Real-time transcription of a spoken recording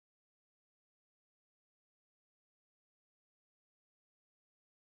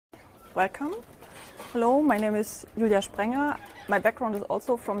welcome. Hello, my name is Julia Sprenger. My background is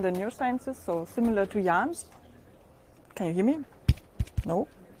also from the neurosciences, so similar to Jan's. Can you hear me? No,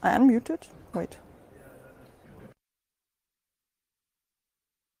 I unmuted. Wait.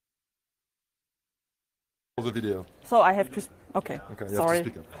 The video. So I have to. Okay. Okay. Sorry. Have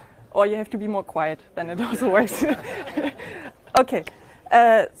to speak up. Or you have to be more quiet, then it also works. Okay.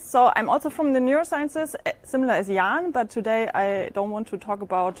 So I'm also from the neurosciences, similar as Jan, but today I don't want to talk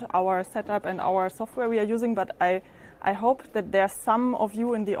about our setup and our software we are using, but I hope that there are some of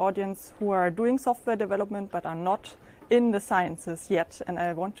you in the audience who are doing software development but are not in the sciences yet. And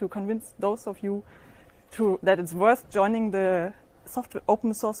I want to convince those of you that it's worth joining the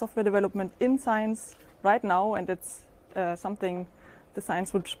open source software development in science right now, and it's something the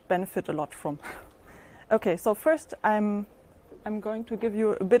science would benefit a lot from. Okay, so first I'm going to give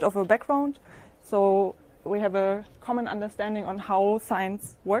you a bit of a background. So we have a common understanding on how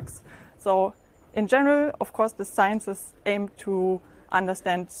science works. So in general, of course, the sciences aim to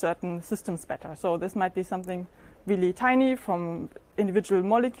understand certain systems better. So this might be something really tiny, from individual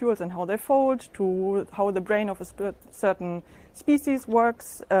molecules and how they fold, to how the brain of a certain species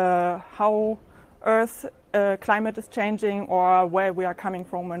works, how Earth climate is changing, or where we are coming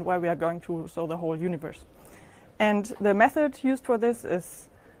from and where we are going to, so the whole universe. And the method used for this is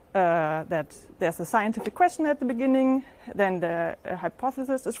that there's a scientific question at the beginning, then the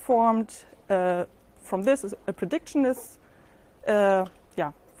hypothesis is formed. From this, a prediction is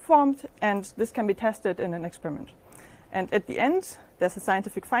formed, and this can be tested in an experiment. And at the end, there's a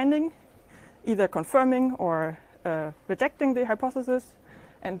scientific finding, either confirming or rejecting the hypothesis.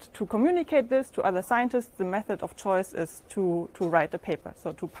 And to communicate this to other scientists, the method of choice is to write a paper,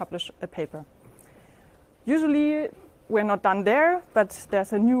 so to publish a paper. Usually, we're not done there, but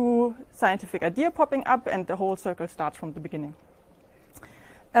there's a new scientific idea popping up, and the whole circle starts from the beginning.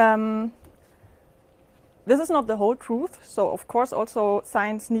 This is not the whole truth. So, of course, also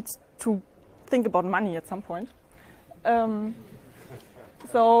science needs to think about money at some point.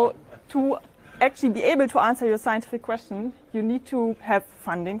 So, to actually be able to answer your scientific question, you need to have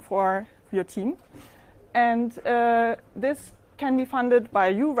funding for your team. And this can be funded by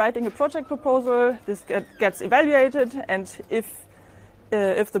you writing a project proposal. This gets evaluated, and if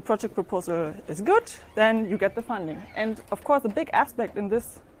the project proposal is good, then you get the funding. And of course, a big aspect in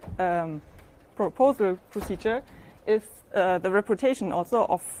this proposal procedure is the reputation also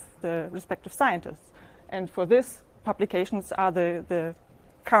of the respective scientists. And for this, publications are the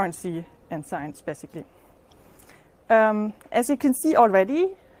currency in science, basically. As you can see already,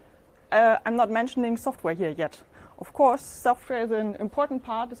 I'm not mentioning software here yet. Of course, software is an important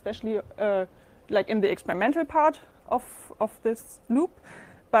part, especially like in the experimental part of this loop,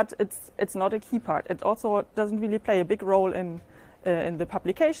 but it's not a key part. It also doesn't really play a big role in the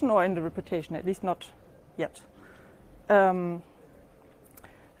publication or in the reputation, at least not yet.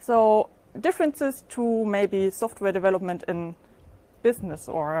 So differences to maybe software development in business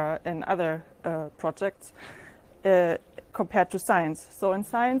or in other projects compared to science. So in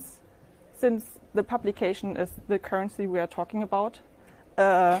science, since the publication is the currency we are talking about,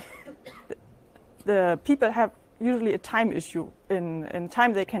 the people have usually a time issue in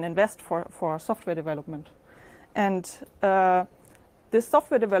time they can invest for software development. And this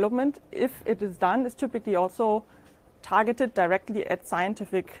software development, if it is done, is typically also targeted directly at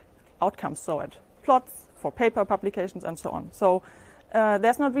scientific outcomes, so at plots, for paper publications, and so on. So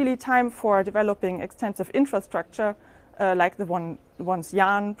there's not really time for developing extensive infrastructure like the ones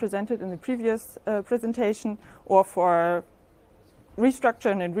Jan presented in the previous presentation, or for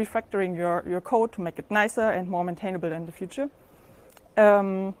restructuring and refactoring your code to make it nicer and more maintainable in the future.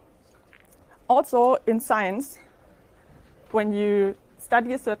 Also, in science, when you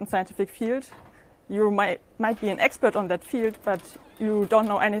study a certain scientific field, you might be an expert on that field, but you don't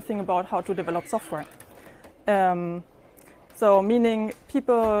know anything about how to develop software. So meaning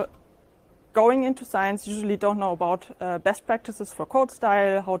people going into science usually don't know about best practices for code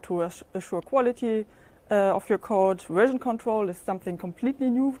style, how to assure quality of your code. Version control is something completely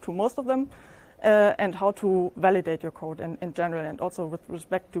new to most of them, and how to validate your code in general, and also with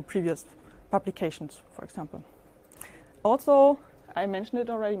respect to previous publications, for example. Also, I mentioned it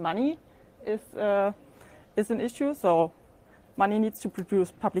already, money is an issue. So money needs to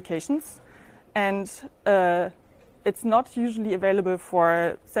produce publications, and it's not usually available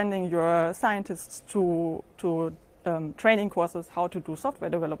for sending your scientists to training courses how to do software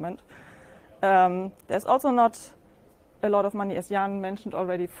development. There's also not a lot of money, as Jan mentioned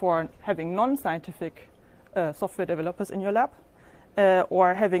already, for having non-scientific software developers in your lab,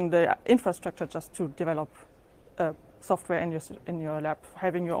 or having the infrastructure just to develop software in your lab,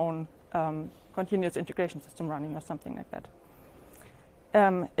 having your own continuous integration system running or something like that.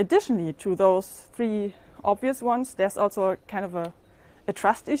 Additionally to those three obvious ones, there's also kind of a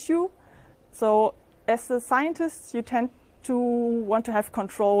trust issue. So as a scientist, you tend to want to have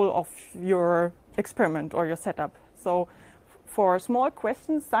control of your experiment or your setup. So for small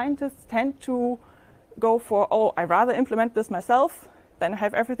questions, scientists tend to go for, oh, I'd rather implement this myself than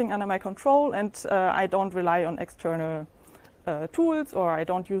have everything under my control, and I don't rely on external tools, or I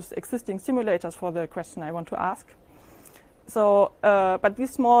don't use existing simulators for the question I want to ask. So, but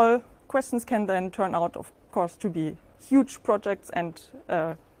these small questions can then turn out, of course, to be huge projects and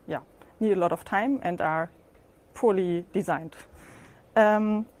need a lot of time and are poorly designed.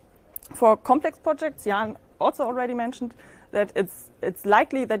 For complex projects, Jan also already mentioned that it's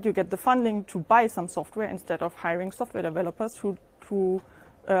likely that you get the funding to buy some software instead of hiring software developers who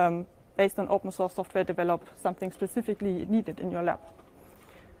based on open source software, develop something specifically needed in your lab.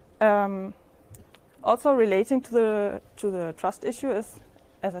 Also relating to the trust issue is,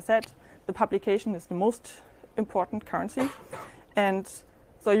 as I said, the publication is the most important currency. And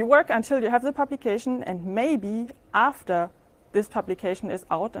so you work until you have the publication, and maybe after this publication is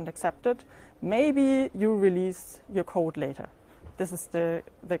out and accepted, maybe you release your code later. This is the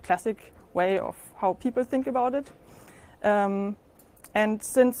classic way of how people think about it. And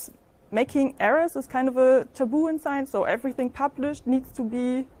since making errors is kind of a taboo in science, so everything published needs to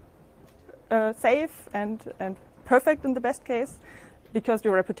be safe and perfect in the best case, because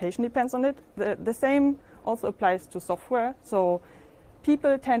your reputation depends on it. The same also applies to software. So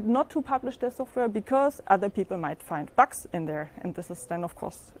people tend not to publish their software because other people might find bugs in there, and this is then, of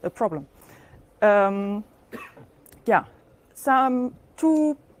course, a problem. Some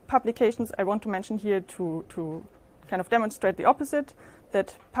two publications I want to mention here to kind of demonstrate the opposite,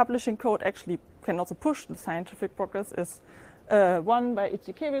 that publishing code actually can also push the scientific progress, is one by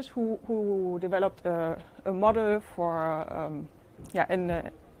Itzikevich, who developed a model for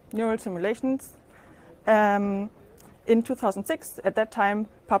in neural simulations. In 2006, at that time,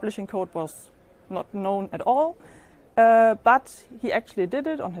 publishing code was not known at all, but he actually did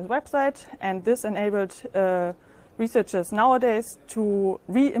it on his website, and this enabled researchers nowadays to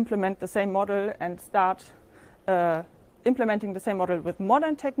re-implement the same model and start implementing the same model with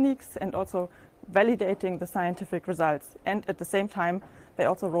modern techniques and also validating the scientific results. And at the same time, they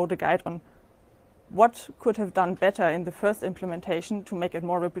also wrote a guide on what could have done better in the first implementation to make it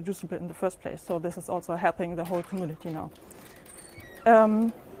more reproducible in the first place. So this is also helping the whole community now.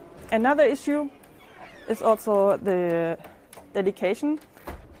 Another issue is also the dedication.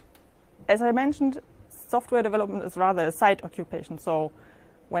 As I mentioned, software development is rather a side occupation. So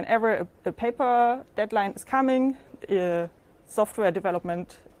whenever a paper deadline is coming, software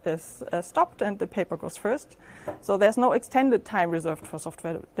development is stopped and the paper goes first. So there's no extended time reserved for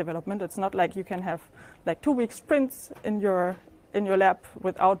software development. It's not like you can have like 2-week sprints in your lab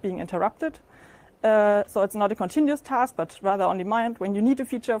without being interrupted. So it's not a continuous task, but rather on demand. When you need a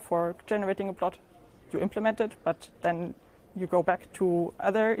feature for generating a plot, you implement it, but then you go back to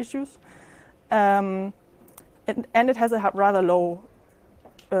other issues. And it has a rather low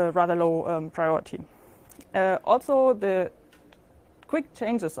priority. Also, the quick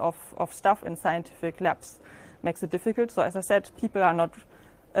changes of stuff in scientific labs makes it difficult. So as I said, people are not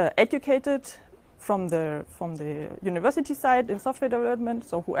educated from the university side in software development.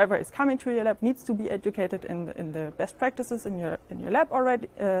 So whoever is coming to your lab needs to be educated in the best practices in your lab already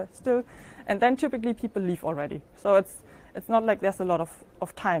still. And then typically people leave already. So it's not like there's a lot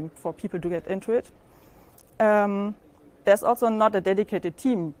of time for people to get into it. There's also not a dedicated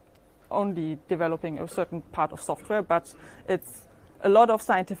team only developing a certain part of software, but it's a lot of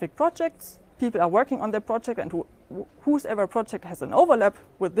scientific projects. People are working on their project, and whoever project has an overlap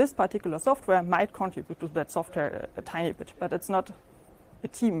with this particular software might contribute to that software a tiny bit, but it's not a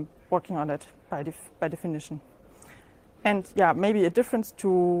team working on it by definition. And yeah, maybe a difference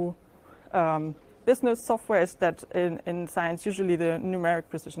to business software is that in science, usually the numeric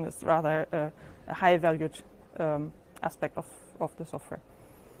precision is rather a high valued aspect of the software.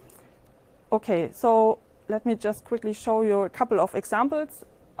 Okay, so let me just quickly show you a couple of examples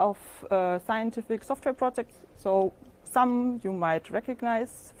of scientific software projects. So some you might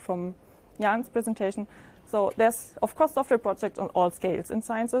recognize from Jan's presentation. So there's, of course, software projects on all scales in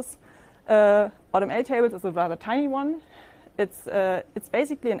sciences. AutoML tables is a rather tiny one. It's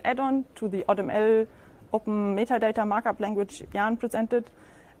basically an add-on to the AutoML open metadata markup language Jan presented.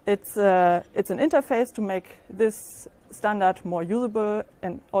 It's an interface to make this standard more usable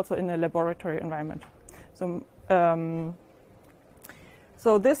and also in a laboratory environment.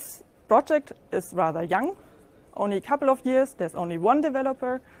 So this project is rather young, only a couple of years. There's only one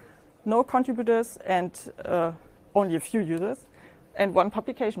developer. no contributors and only a few users, and one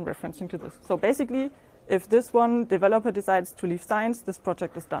publication referencing to this. So basically, if this one developer decides to leave science, this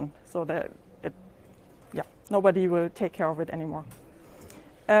project is done. So that nobody will take care of it anymore.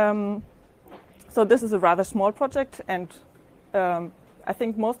 So this is a rather small project, and I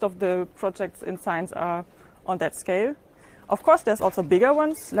think most of the projects in science are on that scale. Of course, there's also bigger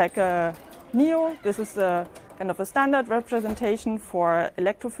ones like NEO. This is a kind of a standard representation for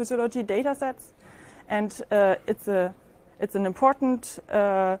electrophysiology data sets, and it's an important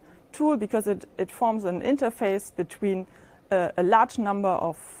tool because it forms an interface between a large number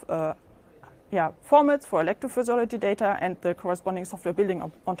of formats for electrophysiology data and the corresponding software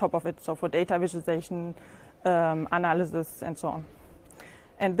building on top of it, so for data visualization, analysis, and so on.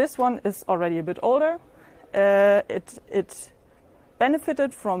 And this one is already a bit older. It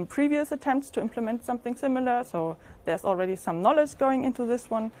benefited from previous attempts to implement something similar, so there's already some knowledge going into this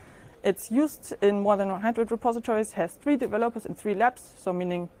one. It's used in more than 100 repositories, has 3 developers in 3 labs, so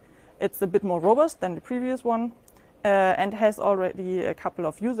meaning it's a bit more robust than the previous one, and has already a couple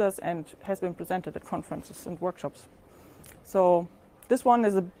of users and has been presented at conferences and workshops. So this one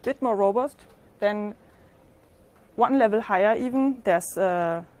is a bit more robust. Then one level higher even, there's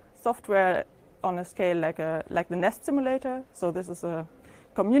software on a scale like the Nest simulator. So this is a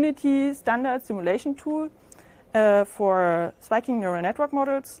community standard simulation tool for spiking neural network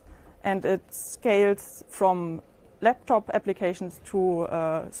models, and it scales from laptop applications to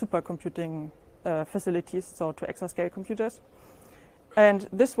supercomputing facilities, so to exascale computers. And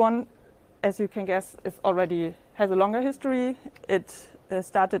this one, as you can guess, has a longer history. It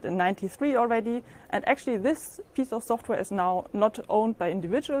started in '93 already, and actually this piece of software is now not owned by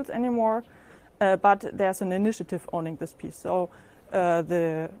individuals anymore, but there's an initiative owning this piece. So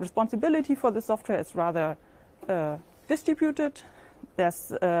the responsibility for the software is rather distributed.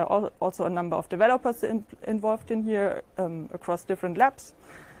 There's also a number of developers involved in here across different labs,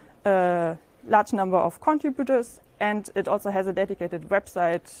 large number of contributors, and it also has a dedicated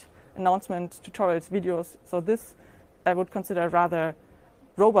website, announcements, tutorials, videos. So this I would consider a rather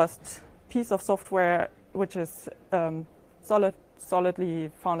robust piece of software, which is solidly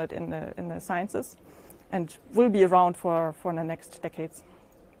founded in the sciences and will be around for the next decades.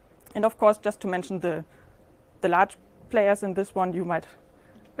 And of course, just to mention the large players in this one you might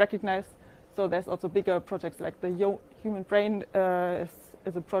recognize. So there's also bigger projects like the Human Brain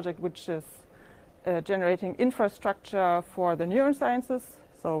is a project which is generating infrastructure for the neurosciences,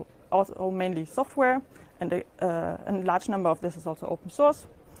 so also mainly software, and a large number of this is also open source.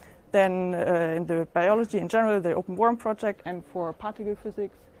 Then in the biology in general, the Open Worm project, and for particle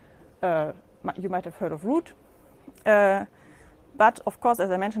physics, you might have heard of Root. But of course,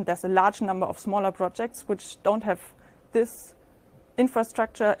 as I mentioned, there's a large number of smaller projects which don't have this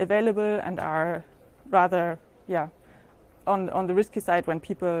infrastructure available and are rather, on the risky side when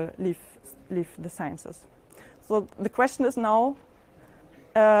people leave the sciences. So the question is now,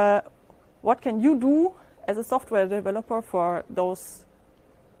 what can you do as a software developer for those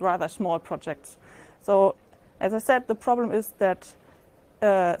rather small projects? So as I said, the problem is that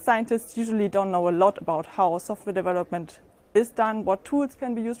scientists usually don't know a lot about how software development is done, what tools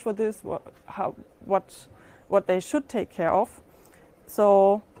can be used for this, what they should take care of.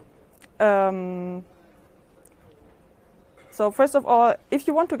 So first of all, if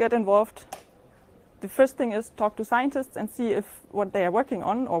you want to get involved, the first thing is talk to scientists and see if what they are working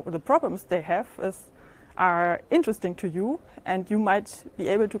on or the problems they have are interesting to you, and you might be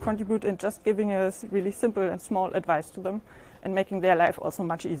able to contribute in just giving a really simple and small advice to them and making their life also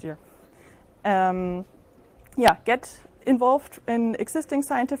much easier. Get involved in existing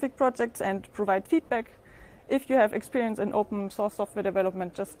scientific projects and provide feedback. If you have experience in open source software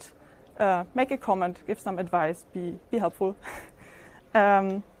development, just make a comment, give some advice, be helpful.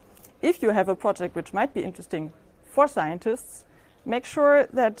 If you have a project which might be interesting for scientists, make sure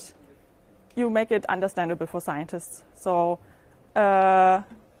that you make it understandable for scientists. So have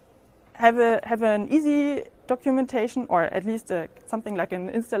an easy documentation, or at least something like an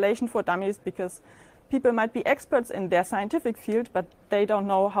installation for dummies, because people might be experts in their scientific field, but they don't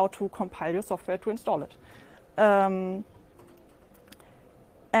know how to compile your software to install it.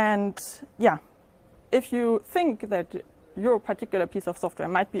 If you think that your particular piece of software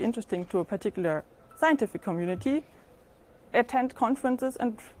might be interesting to a particular scientific community, attend conferences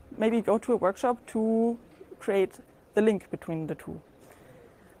and maybe go to a workshop to create the link between the two.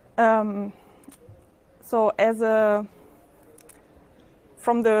 From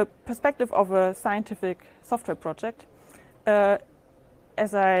the perspective of a scientific software project,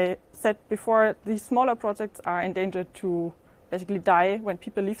 as I said before, these smaller projects are endangered to basically die when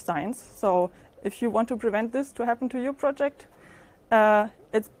people leave science. So if you want to prevent this to happen to your project,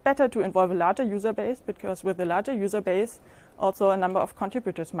 it's better to involve a larger user base, because with a larger user base, also a number of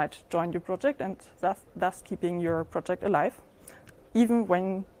contributors might join your project, and thus keeping your project alive, even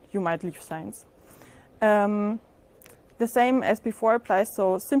when you might leave science. The same as before applies,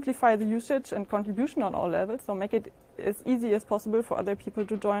 so simplify the usage and contribution on all levels, so make it as easy as possible for other people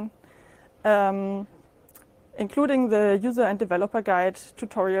to join. Including the user and developer guide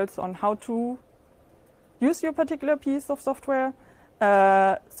tutorials on how to use your particular piece of software.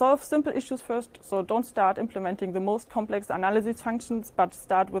 Solve simple issues first, so don't start implementing the most complex analysis functions, but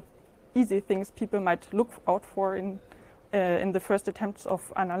start with easy things people might look out for in the first attempts of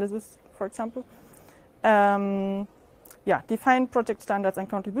analysis, for example. Yeah, define project standards and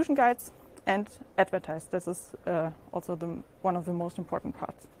contribution guides, and advertise. This is also one of the most important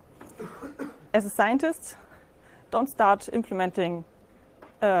parts. As a scientist, don't start implementing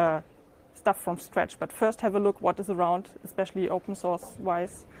stuff from scratch, but first have a look what is around, especially open source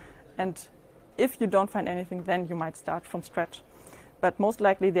wise. And if you don't find anything, then you might start from scratch. But most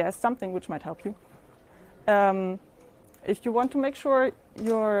likely there is something which might help you. If you want to make sure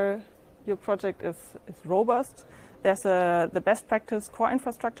your project is robust, there's the best practice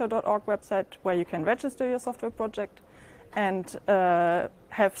coreinfrastructure.org website where you can register your software project and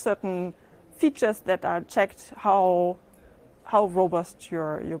have certain features that are checked how robust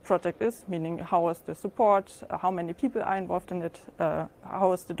your project is, meaning how is the support, how many people are involved in it,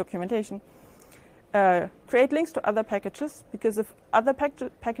 how is the documentation. Create links to other packages, because if other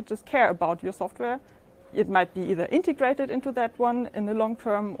packages care about your software, it might be either integrated into that one in the long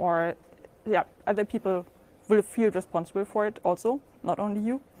term, or yeah, other people will feel responsible for it also, not only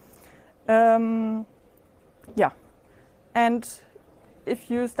you. Yeah, and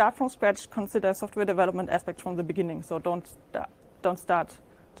if you start from scratch, consider software development aspects from the beginning. So don't start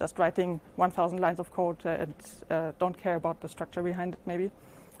just writing 1,000 lines of code and don't care about the structure behind it, maybe,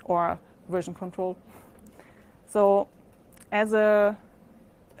 or version control. So as a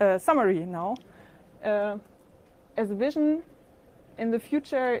summary now, as a vision, in the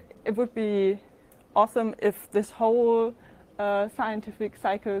future, it would be awesome if this whole scientific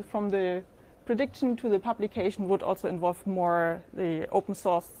cycle from the prediction to the publication would also involve more the open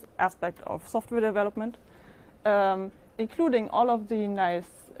source aspect of software development, including all of the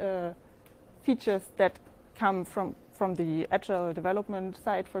nice features that come from the agile development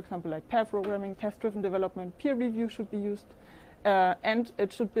side, for example, like pair programming, test-driven development, peer review should be used. And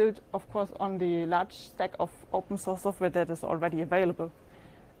it should build, of course, on the large stack of open source software that is already available,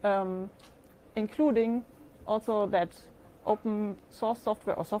 including also that open source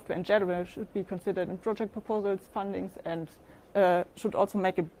software or software in general should be considered in project proposals, fundings, and should also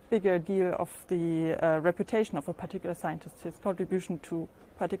make a bigger deal of the reputation of a particular scientist, his contribution to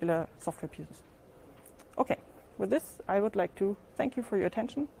particular software pieces. Okay, with this, I would like to thank you for your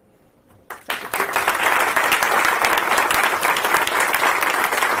attention.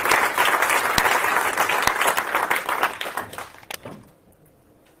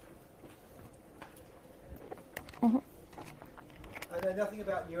 I know nothing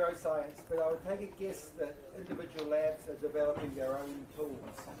about neuroscience, but I would take a guess that individual labs are developing their own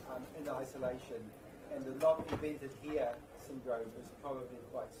tools in isolation, and the not invented here syndrome is probably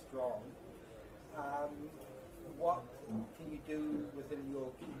quite strong. What can you do within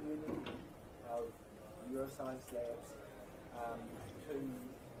your community of neuroscience labs to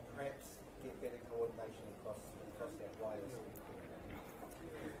perhaps get better coordination across that wider system?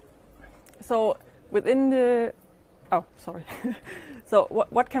 So within the So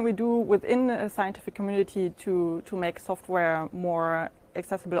what can we do within a scientific community to make software more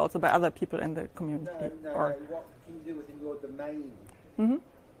accessible also by other people in the community? No, or what can you do within your domain? Mm-hmm.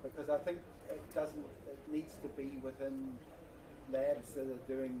 Because I think it needs to be within labs that are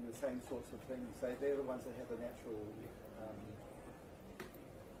doing the same sorts of things. So they're the ones that have the natural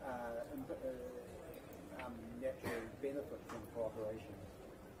natural benefit from cooperation.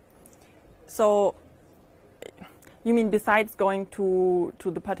 So you mean besides going to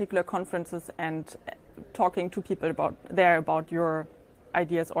the particular conferences and talking to people about your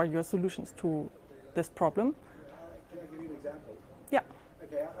ideas or your solutions to this problem? Can I give you an example? Yeah.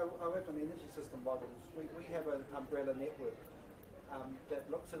 Okay, I work on the energy system models. We have an umbrella network that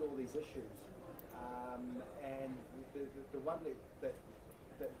looks at all these issues, and the one that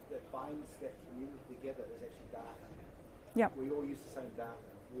binds that community together is actually data. Yeah. We all use the same data.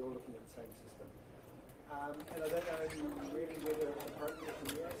 We're all looking at the same system. And I don't know really whether it's appropriate for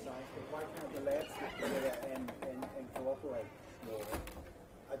neuroscience, but why can't the labs get together and cooperate more?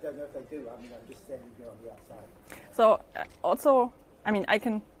 I don't know if they do. I mean, I'm just standing here on the outside. So also, I mean, I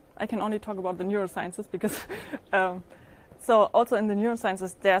can only talk about the neurosciences because so also in the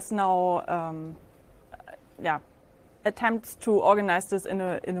neurosciences there's now attempts to organize this in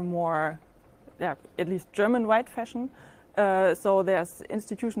a more at least German-wide fashion. So there's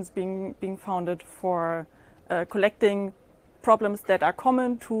institutions being founded for collecting problems that are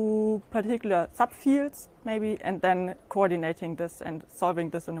common to particular subfields, maybe, and then coordinating this and solving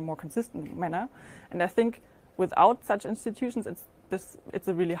this in a more consistent manner. And I think without such institutions, it's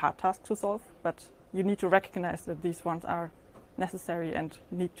a really hard task to solve. But you need to recognize that these ones are necessary and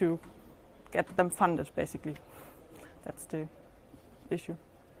need to get them funded, basically. That's the issue.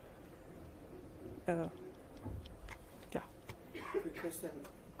 Quick question,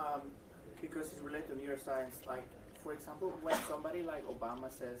 because it's related to neuroscience, like, for example, when somebody like Obama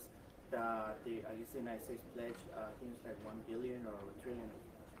says that the United States pledge, I think it's like 1 billion or a trillion,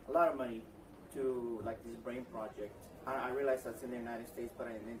 a lot of money to like this brain project. I realize that's in the United States, but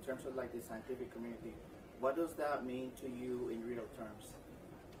in terms of like the scientific community, what does that mean to you in real terms?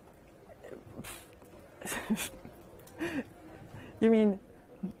 You mean?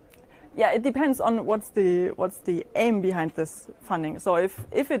 Yeah, it depends on what's the aim behind this funding. So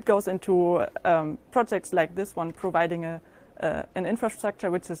if it goes into projects like this one, providing an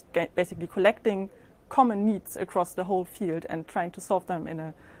infrastructure which is basically collecting common needs across the whole field and trying to solve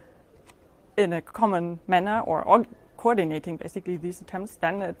them in a common manner, or coordinating basically these attempts,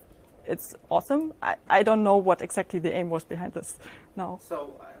 then it's awesome. I don't know what exactly the aim was behind this now.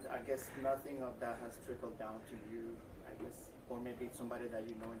 So I guess nothing of that has trickled down to you, I guess. Or maybe it's somebody that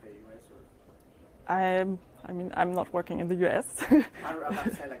you know in the US, or I mean, I'm not working in the US. I'm not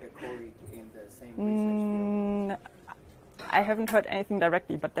saying like a colleague in the same research field. I haven't heard anything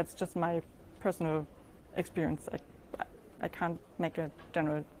directly, but that's just my personal experience. I can't make a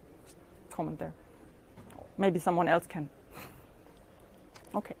general comment there. Maybe someone else can.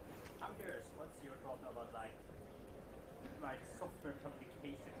 Okay. I'm curious, what's your thought about like software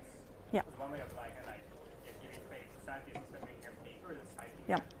publications? Yeah. One way of giving credit to scientists that make a paper is citing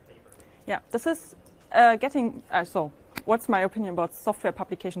Yeah. paper. Yeah, this is getting, so what's my opinion about software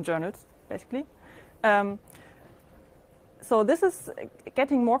publication journals, basically? So this is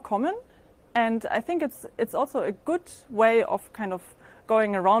getting more common, and I think it's also a good way of kind of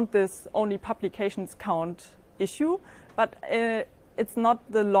going around this only publications count issue, but it's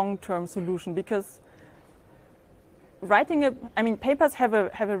not the long-term solution, because writing papers have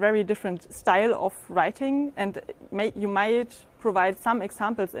a very different style of writing, and you might provide some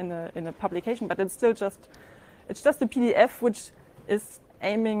examples in a publication, but it's still just a PDF which is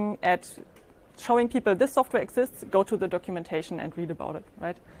aiming at showing people this software exists, go to the documentation and read about it,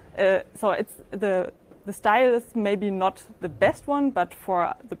 right? So it's the style is maybe not the best one, but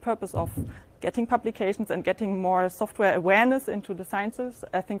for the purpose of getting publications and getting more software awareness into the sciences,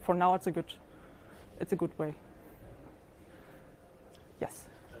 I think for now it's a good way. Yes.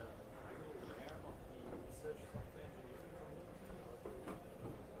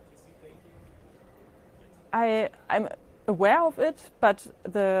 I'm aware of it, but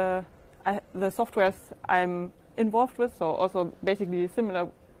the softwares I'm involved with, so also basically similar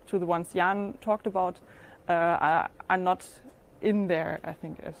to the ones Jan talked about, are not in there, I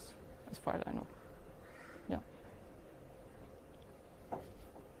think, as far as I know. Yeah.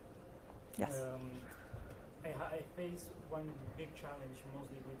 Yes. I face one big challenge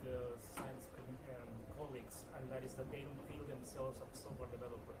mostly with the science colleagues, and that is that they don't feel themselves as software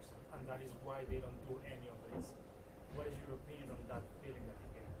developers, and that is why they don't do any of this. What is your opinion on that feeling that you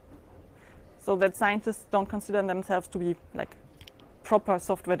get? So that scientists don't consider themselves to be like proper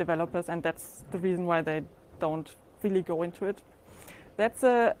software developers, and that's the reason why they don't really go into it. That's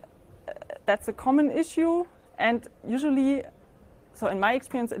a common issue, and usually, so in my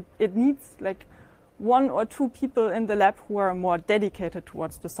experience, it needs like 1 or 2 people in the lab who are more dedicated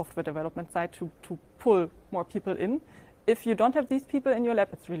towards the software development side to pull more people in. If you don't have these people in your lab,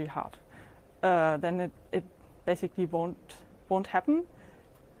 it's really hard. Then it basically won't happen.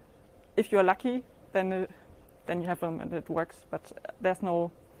 If you're lucky, then you have them and it works. But there's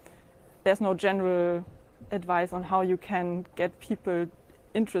no general advice on how you can get people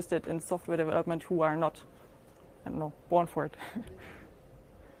interested in software development who are not, I don't know, born for it.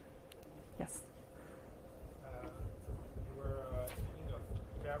 Yes. You were speaking of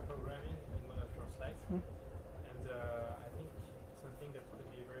pair programming in one of your slides, and I think something that could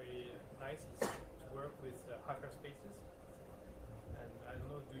be very nice is to work with hyperspaces. And I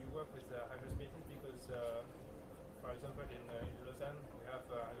don't know, do you work with hyperspaces? Because, for example, in Lausanne, we have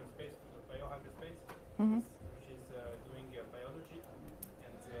a hyperspace, a biohyperspace, which is doing biology,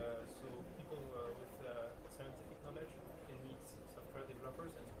 and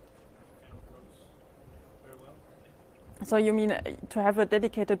So you mean to have a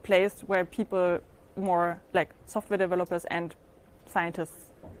dedicated place where people, more like software developers and scientists,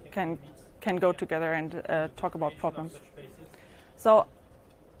 can go together and talk about problems. So,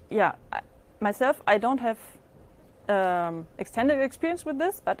 yeah, myself, I don't have extended experience with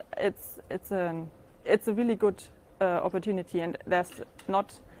this, but it's a really good opportunity, and there's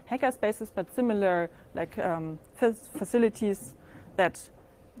not hacker spaces, but similar like facilities that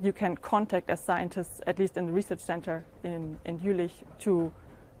you can contact as scientists, at least in the research center in Jülich, to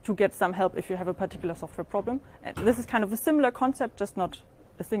get some help if you have a particular software problem. And this is kind of a similar concept, just not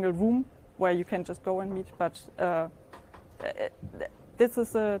a single room where you can just go and meet, but this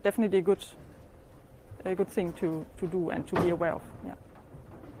is definitely a good thing to do and to be aware of. Yeah.